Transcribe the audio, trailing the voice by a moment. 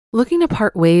Looking to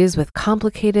part ways with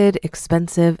complicated,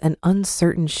 expensive, and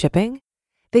uncertain shipping?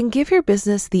 Then give your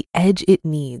business the edge it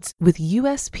needs with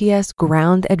USPS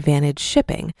Ground Advantage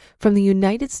shipping from the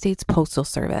United States Postal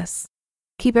Service.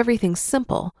 Keep everything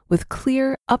simple with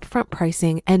clear, upfront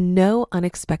pricing and no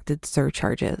unexpected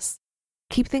surcharges.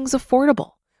 Keep things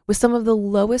affordable with some of the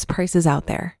lowest prices out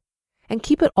there. And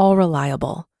keep it all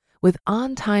reliable with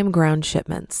on-time ground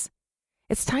shipments.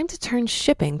 It's time to turn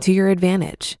shipping to your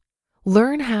advantage.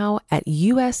 Learn how at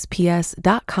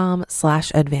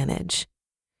USPS.com/advantage.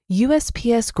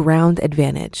 USPS Ground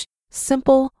Advantage.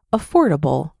 Simple,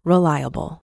 affordable,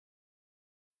 reliable.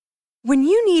 When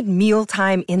you need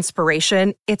mealtime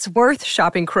inspiration, it's worth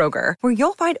shopping Kroger, where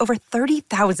you'll find over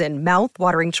 30,000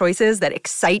 mouth-watering choices that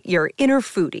excite your inner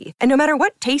foodie. And no matter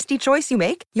what tasty choice you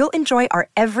make, you'll enjoy our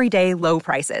everyday low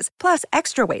prices, plus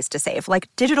extra ways to save, like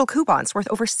digital coupons worth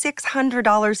over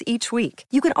 $600 each week.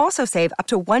 You can also save up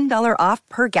to $1 off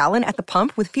per gallon at the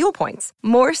pump with fuel points.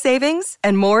 More savings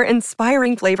and more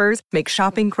inspiring flavors make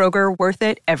shopping Kroger worth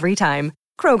it every time.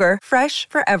 Kroger, fresh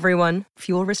for everyone.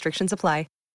 Fuel restrictions apply.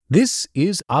 This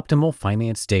is Optimal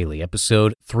Finance Daily,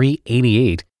 episode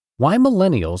 388, Why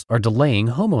Millennials Are Delaying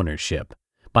Homeownership,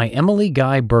 by Emily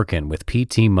Guy Birken with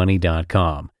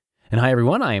PTmoney.com. And hi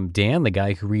everyone, I am Dan, the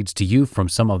guy who reads to you from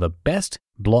some of the best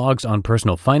blogs on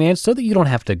personal finance so that you don't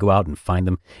have to go out and find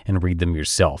them and read them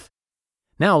yourself.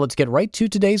 Now let's get right to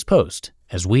today's post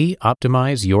as we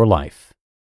optimize your life.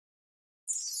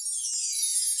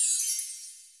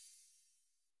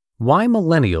 Why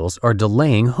Millennials Are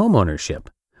Delaying Homeownership,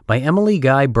 by Emily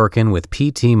Guy Birken with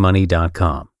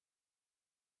PTmoney.com.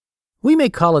 We may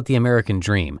call it the American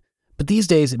dream, but these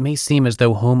days it may seem as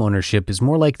though home ownership is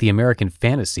more like the American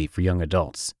fantasy for young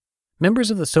adults.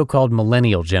 Members of the so-called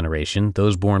millennial generation,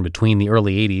 those born between the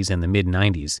early 80s and the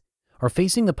mid-90s, are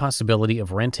facing the possibility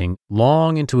of renting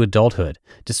long into adulthood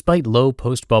despite low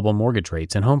post-bubble mortgage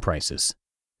rates and home prices.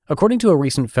 According to a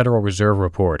recent Federal Reserve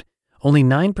report, only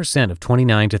 9% of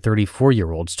 29 to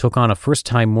 34-year-olds took on a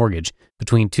first-time mortgage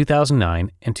between 2009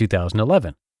 and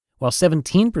 2011, while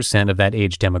 17% of that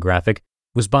age demographic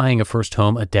was buying a first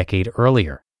home a decade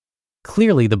earlier.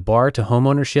 Clearly, the bar to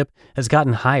homeownership has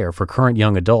gotten higher for current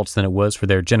young adults than it was for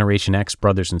their Generation X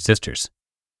brothers and sisters.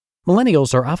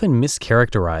 Millennials are often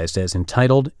mischaracterized as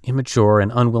entitled, immature,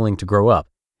 and unwilling to grow up,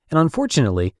 and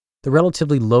unfortunately, the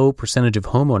relatively low percentage of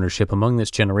homeownership among this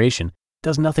generation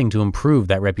does nothing to improve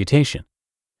that reputation.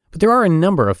 But there are a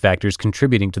number of factors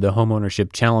contributing to the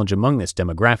homeownership challenge among this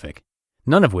demographic,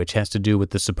 none of which has to do with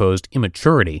the supposed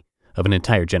immaturity of an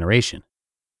entire generation.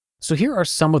 So here are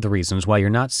some of the reasons why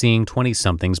you're not seeing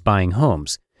 20-somethings buying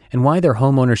homes, and why their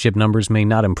homeownership numbers may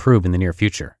not improve in the near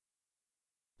future.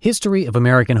 History of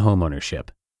American homeownership.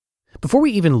 Before we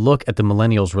even look at the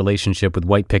millennials' relationship with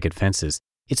white picket fences,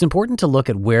 it's important to look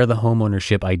at where the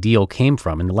homeownership ideal came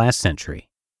from in the last century.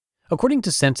 According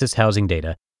to census housing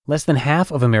data, less than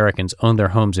half of Americans owned their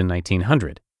homes in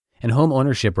 1900, and home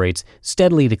ownership rates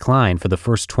steadily declined for the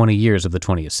first 20 years of the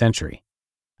 20th century.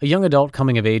 A young adult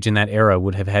coming of age in that era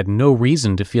would have had no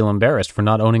reason to feel embarrassed for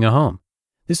not owning a home.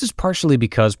 This is partially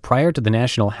because prior to the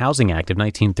National Housing Act of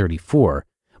 1934,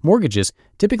 mortgages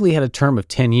typically had a term of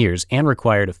 10 years and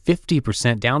required a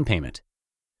 50% down payment.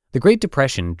 The Great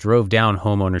Depression drove down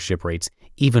home ownership rates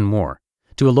even more,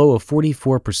 to a low of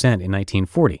 44% in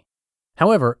 1940.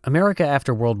 However, America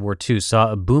after World War II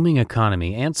saw a booming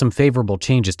economy and some favorable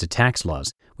changes to tax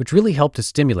laws, which really helped to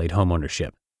stimulate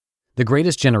homeownership. The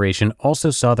greatest generation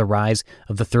also saw the rise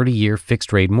of the 30-year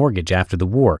fixed-rate mortgage after the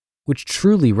war, which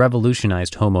truly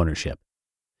revolutionized homeownership.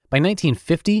 By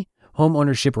 1950,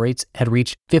 homeownership rates had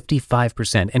reached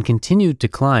 55% and continued to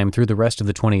climb through the rest of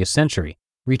the 20th century,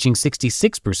 reaching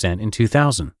 66% in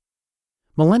 2000.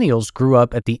 Millennials grew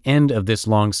up at the end of this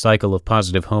long cycle of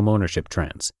positive homeownership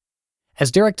trends. As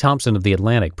Derek Thompson of The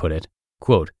Atlantic put it,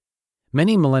 quote,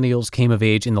 "Many millennials came of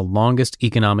age in the longest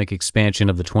economic expansion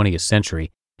of the 20th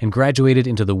century and graduated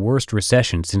into the worst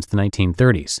recession since the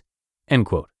 1930s." End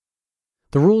quote.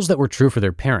 The rules that were true for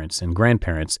their parents and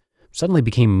grandparents suddenly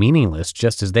became meaningless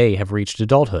just as they have reached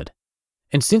adulthood.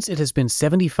 And since it has been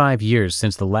 75 years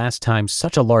since the last time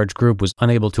such a large group was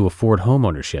unable to afford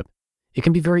homeownership, it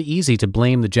can be very easy to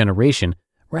blame the generation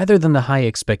rather than the high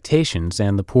expectations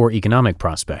and the poor economic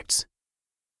prospects.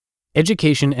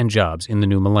 Education and jobs in the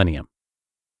new millennium.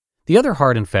 The other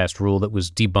hard and fast rule that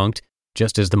was debunked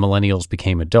just as the millennials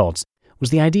became adults was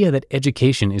the idea that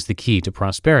education is the key to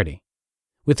prosperity.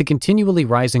 With the continually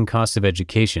rising costs of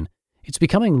education, it's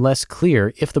becoming less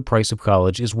clear if the price of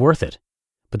college is worth it.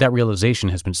 But that realization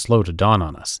has been slow to dawn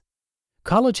on us.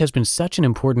 College has been such an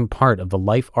important part of the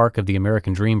life arc of the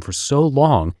American dream for so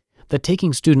long that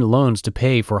taking student loans to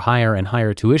pay for higher and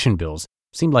higher tuition bills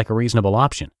seemed like a reasonable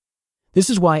option. This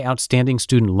is why outstanding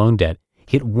student loan debt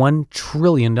hit $1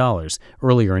 trillion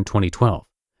earlier in 2012.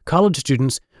 College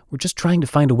students were just trying to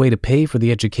find a way to pay for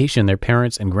the education their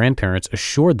parents and grandparents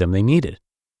assured them they needed.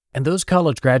 And those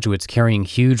college graduates carrying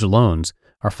huge loans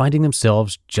are finding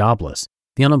themselves jobless.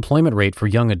 The unemployment rate for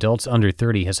young adults under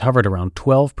 30 has hovered around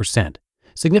 12%,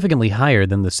 significantly higher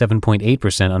than the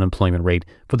 7.8% unemployment rate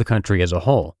for the country as a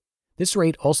whole. This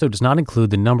rate also does not include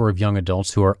the number of young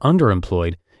adults who are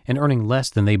underemployed and earning less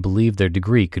than they believe their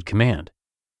degree could command.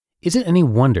 Is it any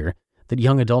wonder that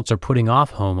young adults are putting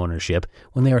off home ownership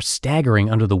when they are staggering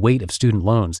under the weight of student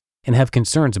loans and have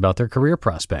concerns about their career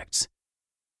prospects?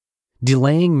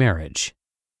 Delaying marriage.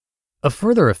 A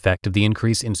further effect of the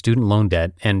increase in student loan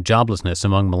debt and joblessness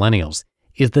among millennials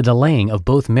is the delaying of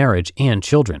both marriage and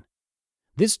children.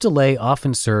 This delay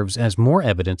often serves as more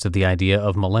evidence of the idea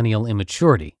of millennial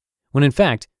immaturity, when in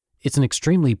fact, it's an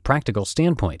extremely practical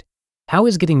standpoint. How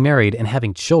is getting married and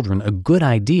having children a good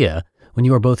idea when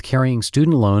you are both carrying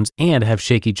student loans and have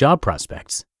shaky job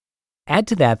prospects? Add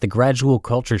to that the gradual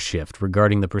culture shift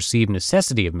regarding the perceived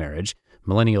necessity of marriage.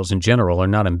 Millennials in general are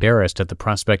not embarrassed at the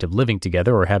prospect of living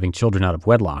together or having children out of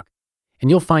wedlock, and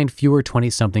you'll find fewer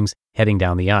 20-somethings heading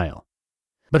down the aisle.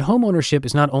 But homeownership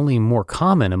is not only more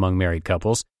common among married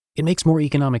couples, it makes more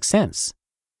economic sense.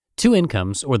 Two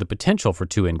incomes, or the potential for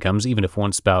two incomes even if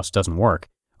one spouse doesn't work,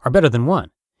 are better than one.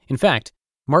 In fact,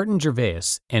 Martin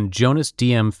Gervais and Jonas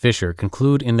D.M. Fisher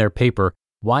conclude in their paper,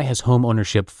 Why Has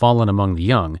Homeownership Fallen Among the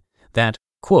Young? That,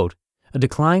 quote, a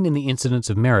decline in the incidence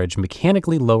of marriage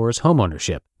mechanically lowers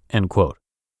homeownership, end quote.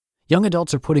 Young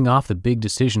adults are putting off the big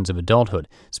decisions of adulthood,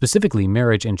 specifically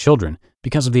marriage and children,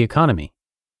 because of the economy.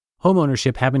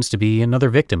 Homeownership happens to be another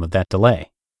victim of that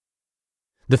delay.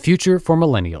 The future for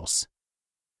millennials.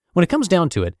 When it comes down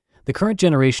to it, the current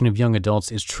generation of young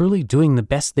adults is truly doing the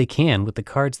best they can with the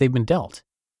cards they've been dealt.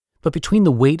 But between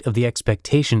the weight of the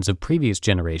expectations of previous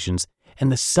generations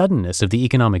and the suddenness of the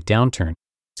economic downturn,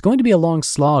 it's going to be a long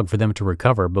slog for them to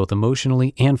recover both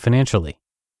emotionally and financially.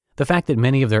 The fact that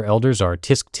many of their elders are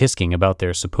tisk-tisking about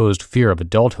their supposed fear of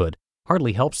adulthood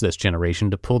hardly helps this generation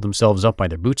to pull themselves up by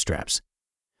their bootstraps.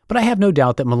 But I have no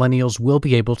doubt that millennials will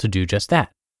be able to do just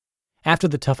that. After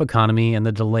the tough economy and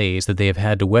the delays that they have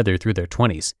had to weather through their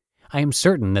 20s, I am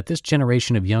certain that this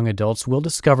generation of young adults will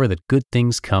discover that good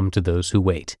things come to those who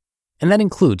wait. And that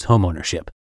includes homeownership.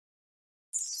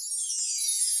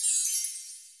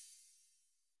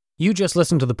 You just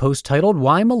listened to the post titled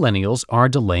Why Millennials Are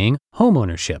Delaying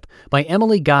Homeownership by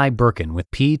Emily Guy Birkin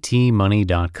with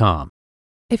PTmoney.com.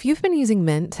 If you've been using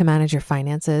Mint to manage your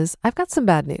finances, I've got some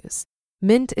bad news.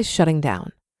 Mint is shutting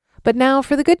down. But now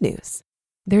for the good news.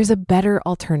 There's a better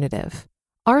alternative.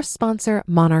 Our sponsor,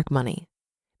 Monarch Money.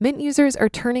 Mint users are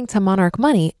turning to Monarch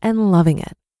Money and loving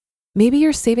it. Maybe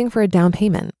you're saving for a down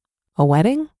payment, a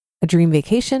wedding, a dream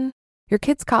vacation, your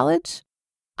kid's college.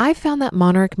 I've found that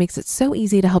Monarch makes it so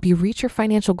easy to help you reach your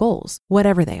financial goals,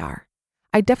 whatever they are.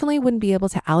 I definitely wouldn't be able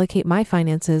to allocate my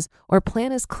finances or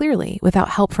plan as clearly without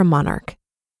help from Monarch.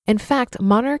 In fact,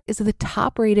 Monarch is the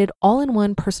top-rated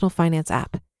all-in-one personal finance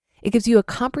app. It gives you a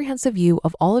comprehensive view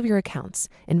of all of your accounts,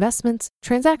 investments,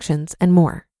 transactions, and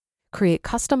more. Create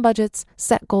custom budgets,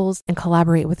 set goals, and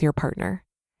collaborate with your partner.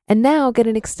 And now get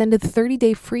an extended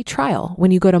 30-day free trial when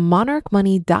you go to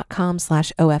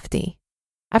monarchmoney.com/OFD.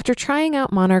 After trying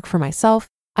out Monarch for myself,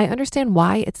 I understand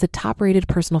why it's the top-rated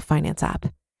personal finance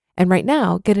app. And right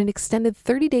now, get an extended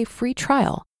 30-day free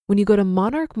trial when you go to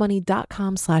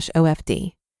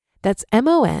monarchmoney.com/OFD. That's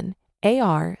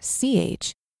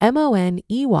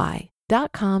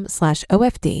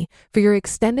monarchmoney.com/OFD for your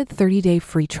extended 30-day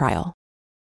free trial.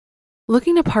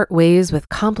 Looking to part ways with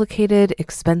complicated,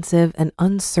 expensive, and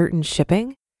uncertain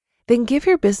shipping? Then give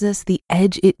your business the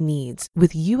edge it needs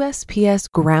with USPS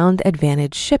Ground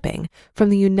Advantage shipping from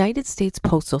the United States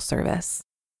Postal Service.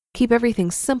 Keep everything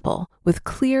simple with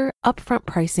clear, upfront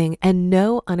pricing and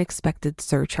no unexpected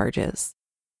surcharges.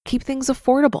 Keep things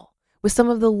affordable with some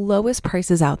of the lowest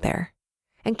prices out there.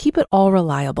 And keep it all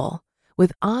reliable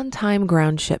with on-time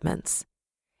ground shipments.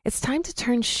 It's time to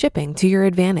turn shipping to your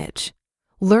advantage.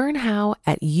 Learn how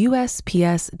at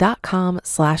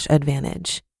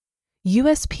USPS.com/advantage.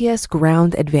 USPS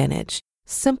Ground Advantage.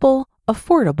 Simple,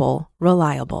 affordable,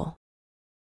 reliable.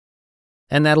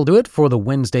 And that'll do it for the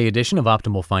Wednesday edition of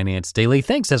Optimal Finance Daily.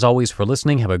 Thanks as always for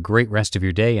listening. Have a great rest of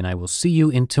your day, and I will see you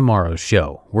in tomorrow's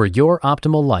show, where your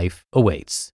optimal life awaits.